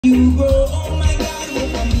You go, oh my God,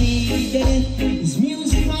 what I'm needing is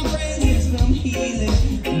music, my friends, and some healing.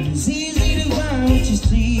 It's easy to find what you're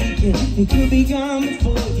seeking. It could be gone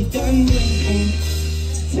before you're done blinking.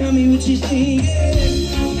 So tell me what you're thinking.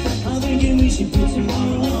 I'm thinking we should put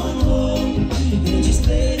tomorrow on hold and just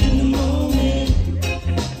live in the moment.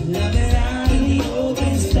 Love it out in the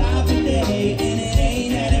open, stop the day, and it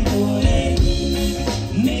ain't that important.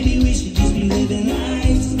 Maybe we should just be living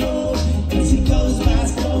life slow, 'cause it goes by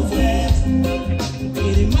so fast.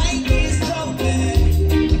 And it might be so bad,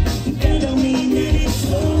 but that don't mean that it's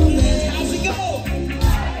hopeless. How's it go?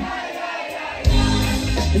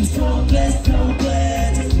 And so blessed, so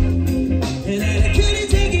blessed. And I couldn't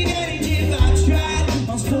take it any if I tried.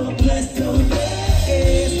 I'm so blessed, so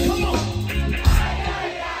blessed. Come on.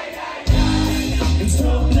 And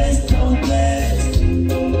so blessed, so blessed. And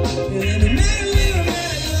no matter where I'm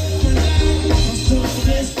at, I'm so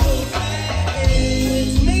blessed, so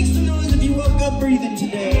blessed. Make some noise if you woke up breathing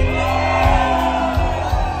today.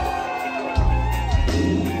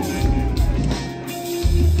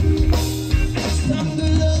 Some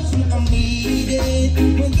good love's what I'm needing.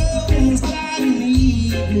 We're going inside in the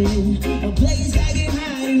evening, a place I can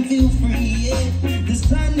hide and feel free. Yeah. The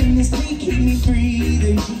sun and the sea keep me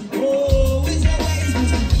breathing. Oh, it's always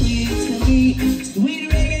crystal clear to me. Sweet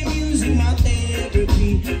reggae music, my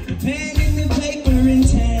therapy. The pen and the paper in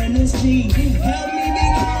Tennessee help me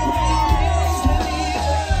become who you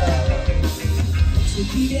so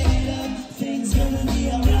keep your head up, things gonna be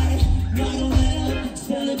alright. Not gonna let up,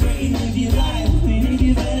 celebrate and live your life. And if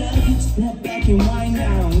you better, step back and wind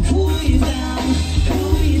down. Cool you down,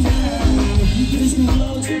 cool you down. Listen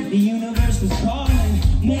close, the universe is calling.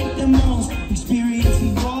 Make the most, experience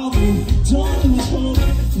evolving. Don't lose hope,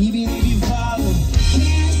 even if you fall.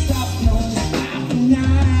 Can't stop, no stopping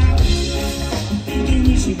now. I'm thinking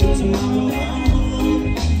we should go tomorrow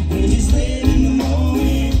and just live in the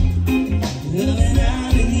moment. Loving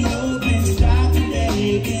out in the open, stop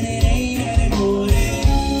today, and it ain't that important.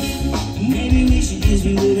 Maybe we should just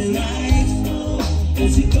be living life slow,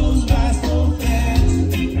 'cause it goes by so fast.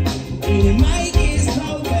 And it might get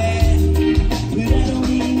so bad, but I don't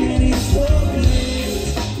mean that it's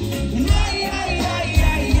hopeless. And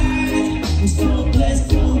I'm so blessed,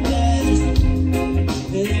 so blessed.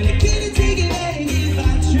 And I couldn't take it any if I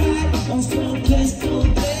tried. I'm so blessed, so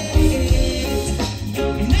blessed.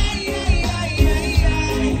 And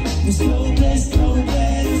I'm so blessed, so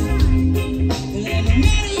blessed. And no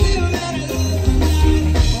matter where I'm at,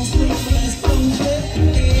 I'm so blessed, so blessed.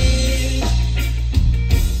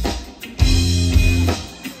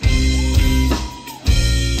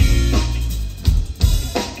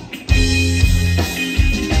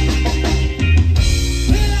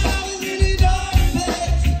 When I was in the dark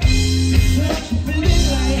place, searching for the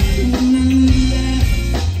light, and then I knew that,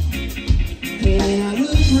 and then I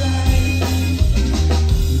looked right,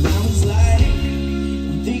 and I was like,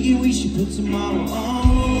 I'm thinking we should put tomorrow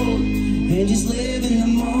on and just live in the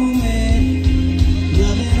moment,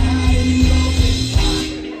 loving out in the open.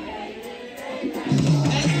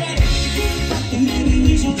 That's right. And maybe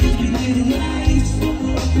we should just be living life slow,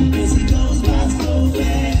 'cause it goes by so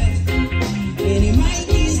fast. And it might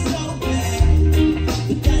be so bad,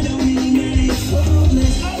 but that don't mean that it's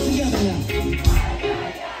hopeless. All together now.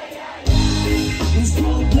 And so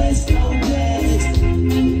blessed, so blessed.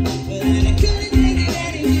 But I couldn't take it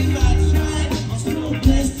any if I tried. I'm so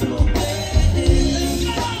blessed, so blessed. Let's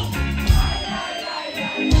go.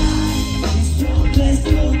 I'm so blessed,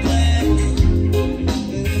 so blessed.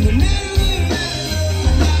 And no matter where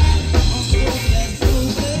I'm at, I'm so blessed, so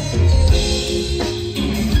blessed.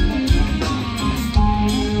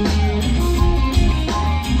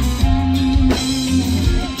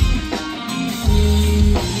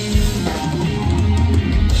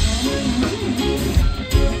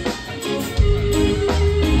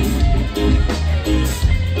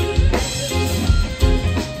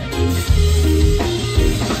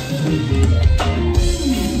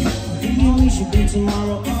 Thinking we should be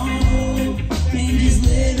tomorrow.